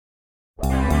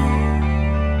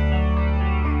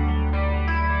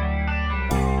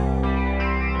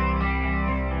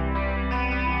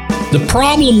The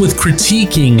problem with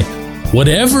critiquing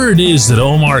whatever it is that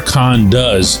Omar Khan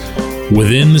does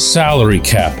within the salary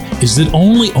cap is that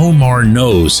only Omar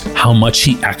knows how much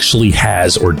he actually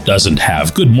has or doesn't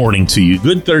have. Good morning to you.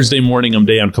 Good Thursday morning. I'm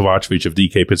Dejan Kovacevic of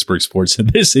DK Pittsburgh Sports,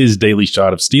 and this is Daily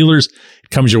Shot of Steelers. It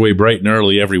comes your way bright and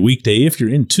early every weekday if you're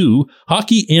into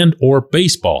hockey and or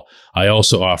baseball. I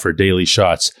also offer daily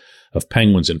shots of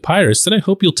Penguins and Pirates that I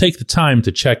hope you'll take the time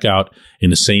to check out in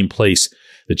the same place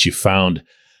that you found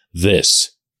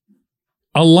this.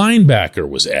 A linebacker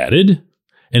was added,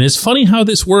 and it's funny how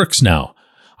this works now.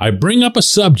 I bring up a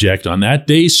subject on that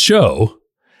day's show,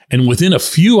 and within a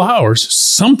few hours,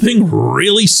 something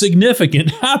really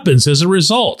significant happens as a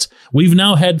result. We've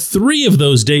now had 3 of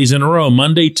those days in a row,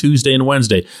 Monday, Tuesday, and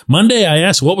Wednesday. Monday, I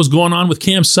asked what was going on with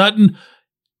Cam Sutton.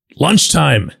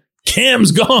 Lunchtime.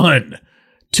 Cam's gone.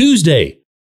 Tuesday,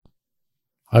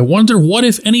 I wonder what,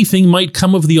 if anything, might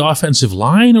come of the offensive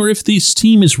line, or if this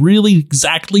team is really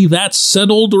exactly that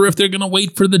settled, or if they're going to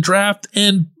wait for the draft,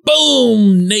 and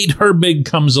boom, Nate Herbig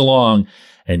comes along.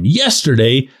 And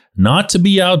yesterday, not to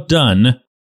be outdone,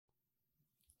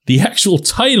 the actual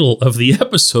title of the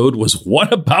episode was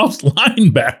What About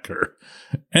Linebacker?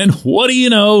 And what do you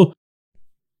know?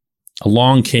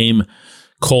 Along came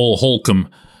Cole Holcomb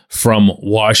from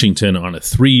Washington on a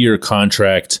 3-year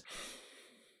contract.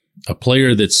 A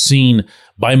player that's seen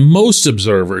by most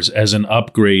observers as an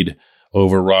upgrade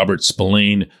over Robert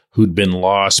Spillane, who'd been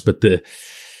lost. But the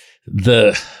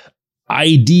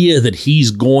idea that he's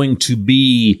going to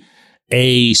be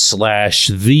the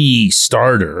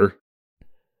starter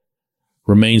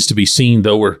remains to be seen,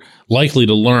 though we're likely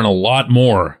to learn a lot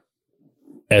more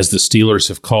as the Steelers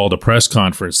have called a press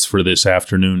conference for this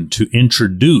afternoon to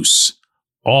introduce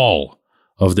all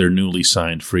of their newly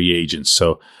signed free agents.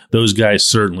 So those guys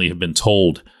certainly have been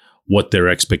told what their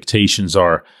expectations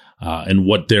are and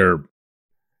what their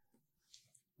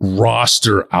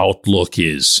roster outlook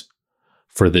is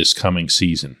for this coming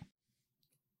season.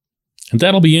 And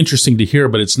that'll be interesting to hear,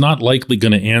 but it's not likely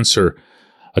going to answer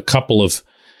a couple of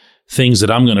things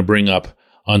that I'm going to bring up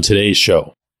on today's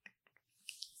show.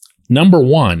 Number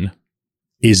one,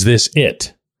 is this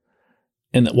it?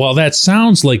 And while that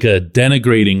sounds like a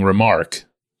denigrating remark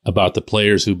about the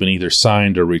players who've been either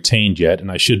signed or retained yet,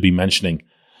 and I should be mentioning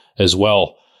as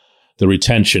well the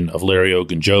retention of Larry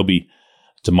Ogunjobi,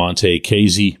 DeMonte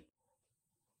Casey,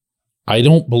 I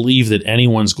don't believe that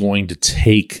anyone's going to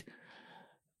take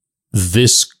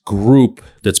this group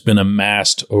that's been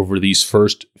amassed over these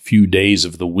first few days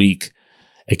of the week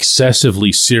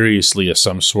excessively seriously as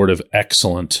some sort of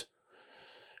excellent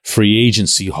free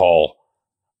agency haul,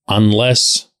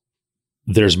 unless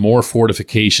there's more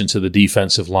fortification to the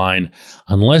defensive line,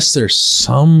 unless there's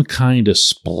some kind of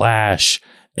splash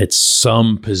at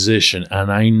some position.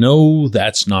 And I know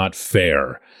that's not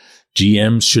fair.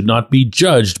 GMs should not be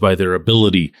judged by their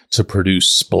ability to produce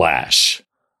splash.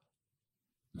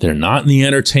 They're not in the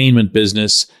entertainment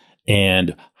business,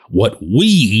 and what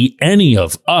any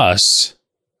of us,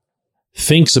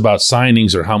 thinks about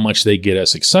signings or how much they get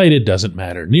us excited doesn't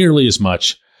matter nearly as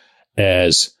much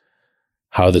as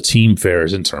how the team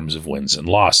fares in terms of wins and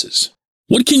losses.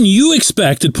 What can you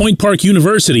expect at Point Park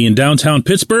University in downtown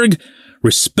Pittsburgh?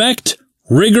 Respect,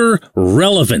 rigor,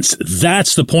 relevance.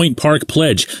 That's the Point Park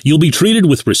Pledge. You'll be treated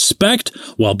with respect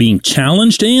while being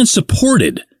challenged and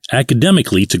supported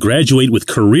academically to graduate with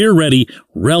career-ready,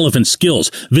 relevant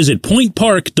skills. Visit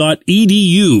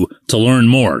pointpark.edu to learn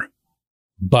more.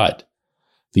 But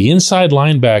the inside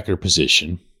linebacker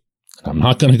position, I'm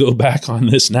not going to go back on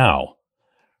this now,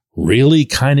 really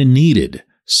kind of needed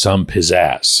some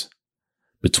pizzazz.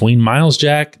 Between Miles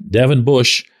Jack, Devin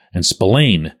Bush, and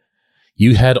Spillane,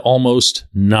 you had almost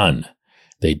none.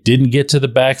 They didn't get to the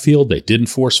backfield. They didn't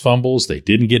force fumbles. They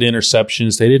didn't get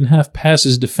interceptions. They didn't have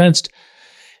passes defensed.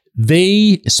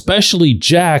 They, especially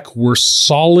Jack, were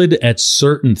solid at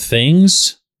certain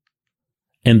things,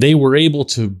 and they were able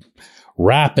to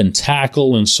wrap and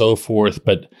tackle and so forth.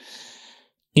 But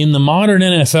in the modern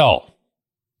NFL,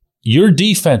 your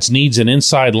defense needs an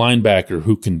inside linebacker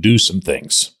who can do some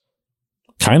things.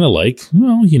 Kind of like,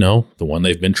 the one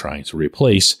they've been trying to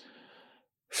replace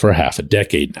for half a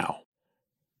decade now.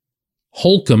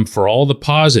 Holcomb, for all the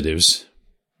positives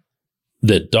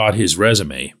that dot his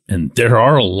resume, and there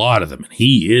are a lot of them,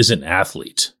 he is an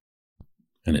athlete.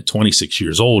 And at 26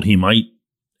 years old, he might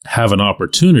have an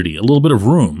opportunity, a little bit of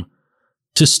room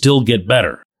to still get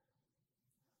better.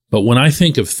 But when I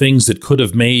think of things that could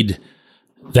have made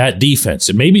that defense,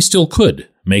 and maybe still could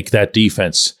make that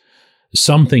defense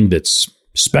something that's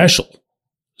special,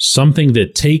 something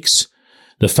that takes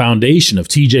the foundation of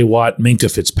TJ Watt,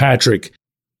 Minkah Fitzpatrick,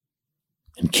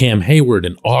 and Cam Hayward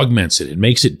and augments it and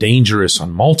makes it dangerous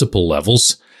on multiple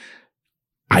levels,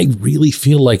 I really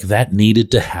feel like that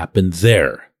needed to happen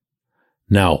there.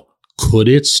 Now, could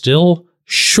it still?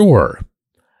 Sure.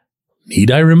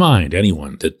 Need I remind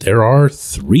anyone that there are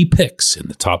 3 picks in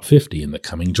the top 50 in the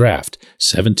coming draft,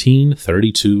 17,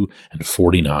 32, and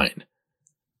 49.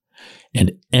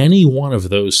 And any one of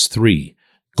those 3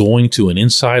 going to an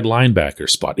inside linebacker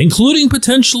spot, including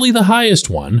potentially the highest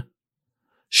one,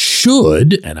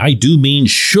 should, and I do mean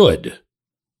should,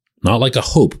 not like a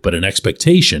hope, but an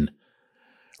expectation,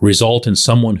 result in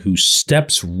someone who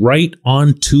steps right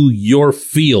onto your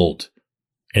field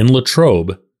in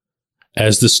Latrobe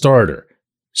as the starter,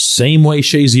 same way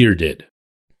Shazier did.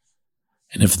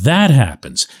 And if that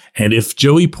happens, and if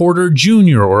Joey Porter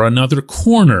Jr. or another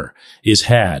corner is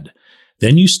had,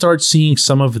 then you start seeing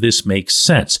some of this make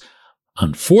sense.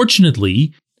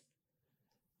 Unfortunately,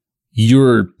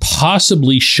 you're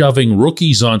possibly shoving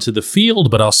rookies onto the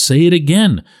field, but I'll say it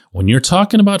again. When you're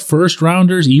talking about first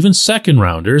rounders, even second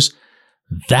rounders,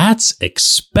 that's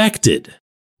expected.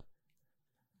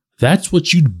 That's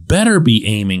what you'd better be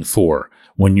aiming for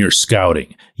when you're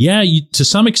scouting. Yeah, to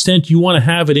some extent, you want to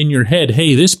have it in your head,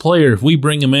 hey, this player, if we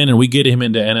bring him in and we get him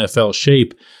into NFL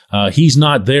shape, he's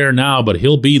not there now, but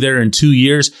he'll be there in 2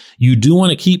 years. You do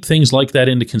want to keep things like that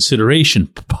into consideration,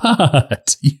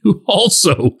 but you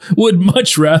also would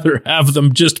much rather have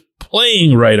them just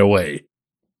playing right away.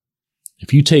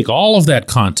 If you take all of that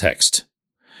context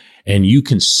and you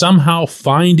can somehow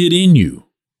find it in you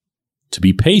to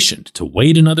be patient, to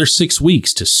wait another 6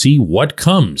 weeks to see what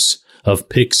comes of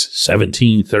picks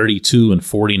 17, 32, and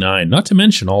 49, not to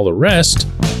mention all the rest,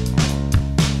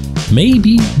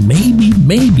 maybe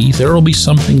there will be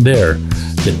something there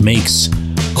that makes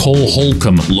Cole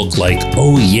Holcomb look like,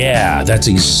 oh yeah, that's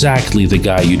exactly the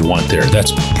guy you'd want there.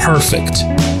 That's perfect.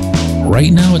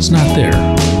 Right now, it's not there.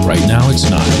 Right now, it's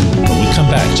not. When we come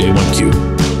back, J1Q.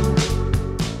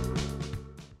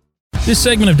 This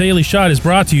segment of Daily Shot is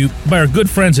brought to you by our good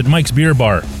friends at Mike's Beer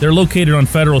Bar. They're located on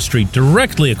Federal Street,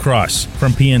 directly across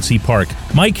from PNC Park.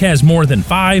 Mike has more than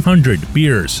 500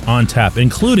 beers on tap,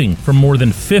 including from more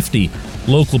than 50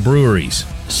 local breweries.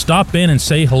 Stop in and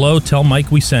say hello. Tell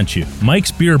Mike we sent you.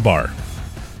 Mike's Beer Bar.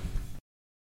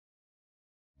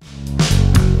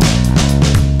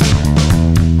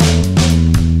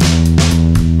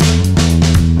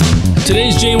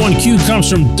 Today's J1Q comes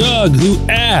from Doug, who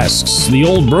asks, the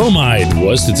old bromide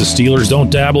was that the Steelers don't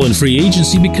dabble in free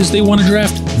agency because they want to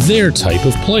draft their type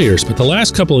of players. But the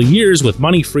last couple of years, with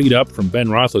money freed up from Ben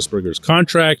Roethlisberger's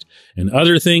contract and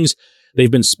other things, they've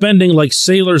been spending like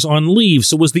sailors on leave.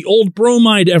 So was the old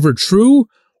bromide ever true,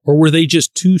 or were they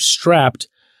just too strapped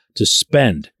to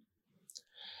spend?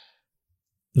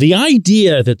 The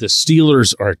idea that the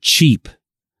Steelers are cheap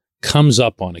comes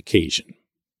up on occasion.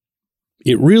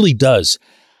 It really does.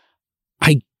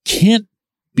 I can't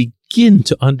begin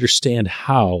to understand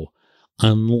how,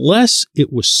 unless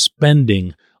it was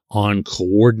spending on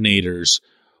coordinators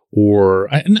or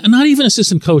not even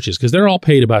assistant coaches, because they're all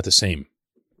paid about the same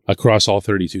across all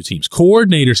 32 teams.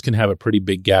 Coordinators can have a pretty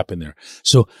big gap in there.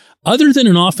 So other than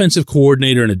an offensive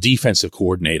coordinator and a defensive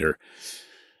coordinator,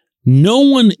 no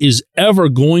one is ever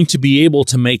going to be able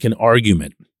to make an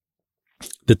argument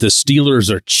that the Steelers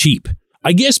are cheap.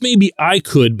 I guess maybe I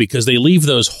could, because they leave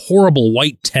those horrible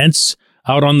white tents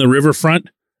out on the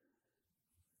riverfront.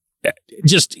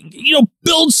 Just,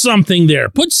 build something there.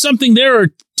 Put something there, or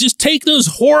just take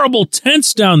those horrible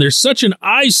tents down. They're such an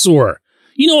eyesore.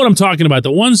 You know what I'm talking about.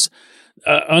 The ones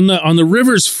on the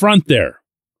river's front there,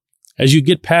 as you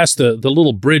get past the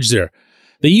little bridge there.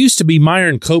 They used to be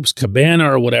Myron Cope's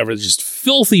Cabana or whatever. Just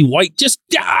filthy white.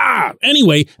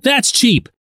 Anyway, that's cheap.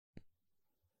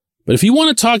 But if you want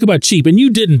to talk about cheap, and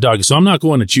you didn't, Doug, so I'm not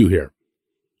going at you here.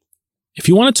 If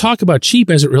you want to talk about cheap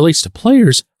as it relates to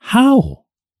players, how?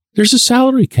 There's a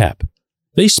salary cap.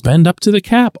 They spend up to the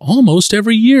cap almost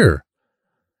every year.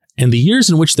 And the years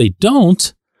in which they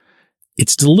don't,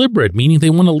 it's deliberate, meaning they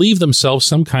want to leave themselves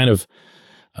some kind of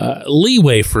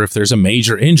leeway for if there's a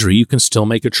major injury, you can still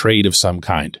make a trade of some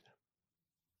kind.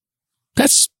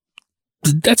 That's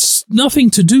nothing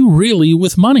to do really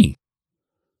with money.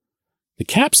 The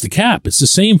cap's the cap. It's the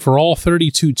same for all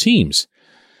 32 teams.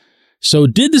 So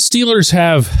did the Steelers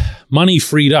have money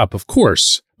freed up? Of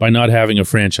course, by not having a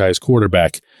franchise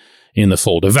quarterback in the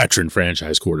fold, a veteran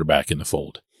franchise quarterback in the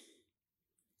fold.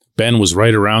 Ben was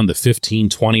right around the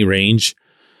 15-20 range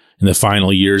in the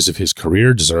final years of his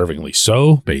career, deservingly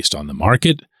so, based on the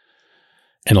market.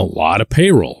 And a lot of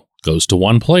payroll goes to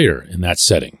one player in that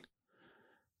setting.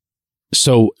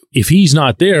 So if he's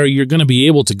not there, you're going to be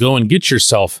able to go and get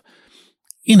yourself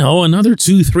another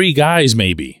 2-3 guys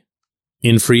maybe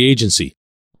in free agency.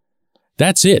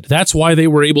 That's it. That's why they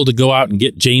were able to go out and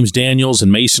get James Daniels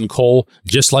and Mason Cole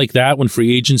just like that when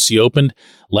free agency opened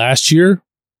last year.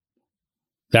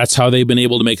 That's how they've been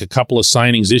able to make a couple of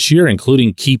signings this year,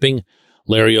 including keeping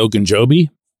Larry Ogunjobi.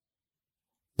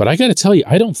 But I got to tell you,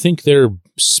 I don't think they're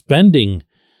spending,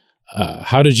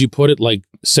 how did you put it, like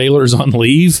sailors on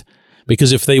leave?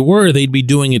 Because if they were, they'd be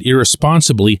doing it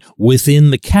irresponsibly within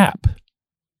the cap.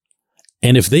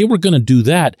 And if they were going to do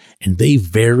that, and they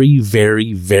very,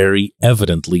 very, very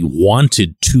evidently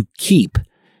wanted to keep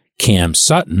Cam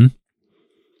Sutton,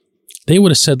 they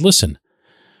would have said, listen,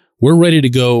 we're ready to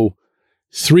go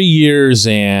 3 years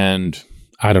and,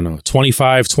 I don't know,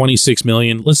 25, 26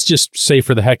 million. Let's just say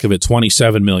for the heck of it,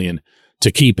 27 million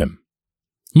to keep him.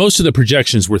 Most of the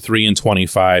projections were 3 and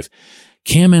 25.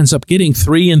 Cam ends up getting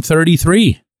 3 and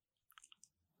 33.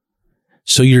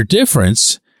 So your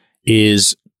difference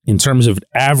is, in terms of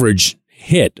average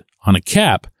hit on a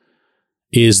cap,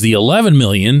 is the 11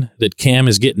 million that Cam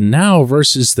is getting now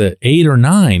versus the 8 or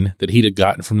 9 that he'd have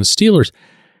gotten from the Steelers.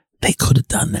 They could have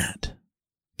done that.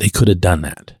 They could have done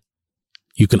that.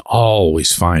 You can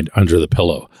always find under the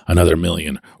pillow another $1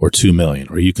 million or $2 million,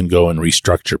 or you can go and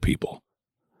restructure people.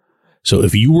 So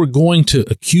if you were going to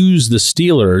accuse the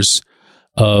Steelers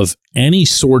of any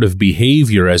sort of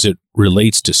behavior as it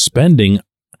relates to spending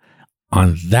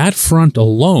on that front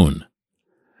alone,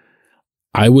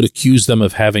 I would accuse them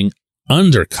of having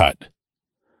undercut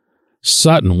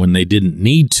Sutton when they didn't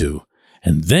need to,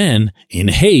 and then in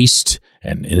haste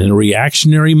and in a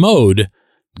reactionary mode,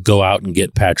 go out and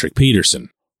get Patrick Peterson.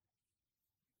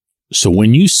 So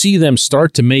when you see them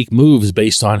start to make moves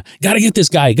based on, got to get this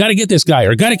guy,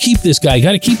 or got to keep this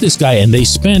guy, and they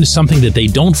spend something that they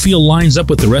don't feel lines up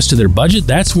with the rest of their budget,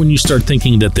 that's when you start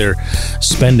thinking that they're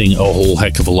spending a whole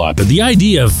heck of a lot. But the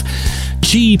idea of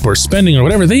cheap or spending or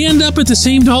whatever, they end up at the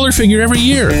same dollar figure every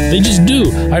year. They just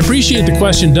do. I appreciate the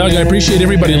question, Doug. I appreciate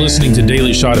everybody listening to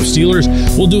Daily Shot of Steelers.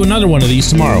 We'll do another one of these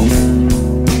tomorrow.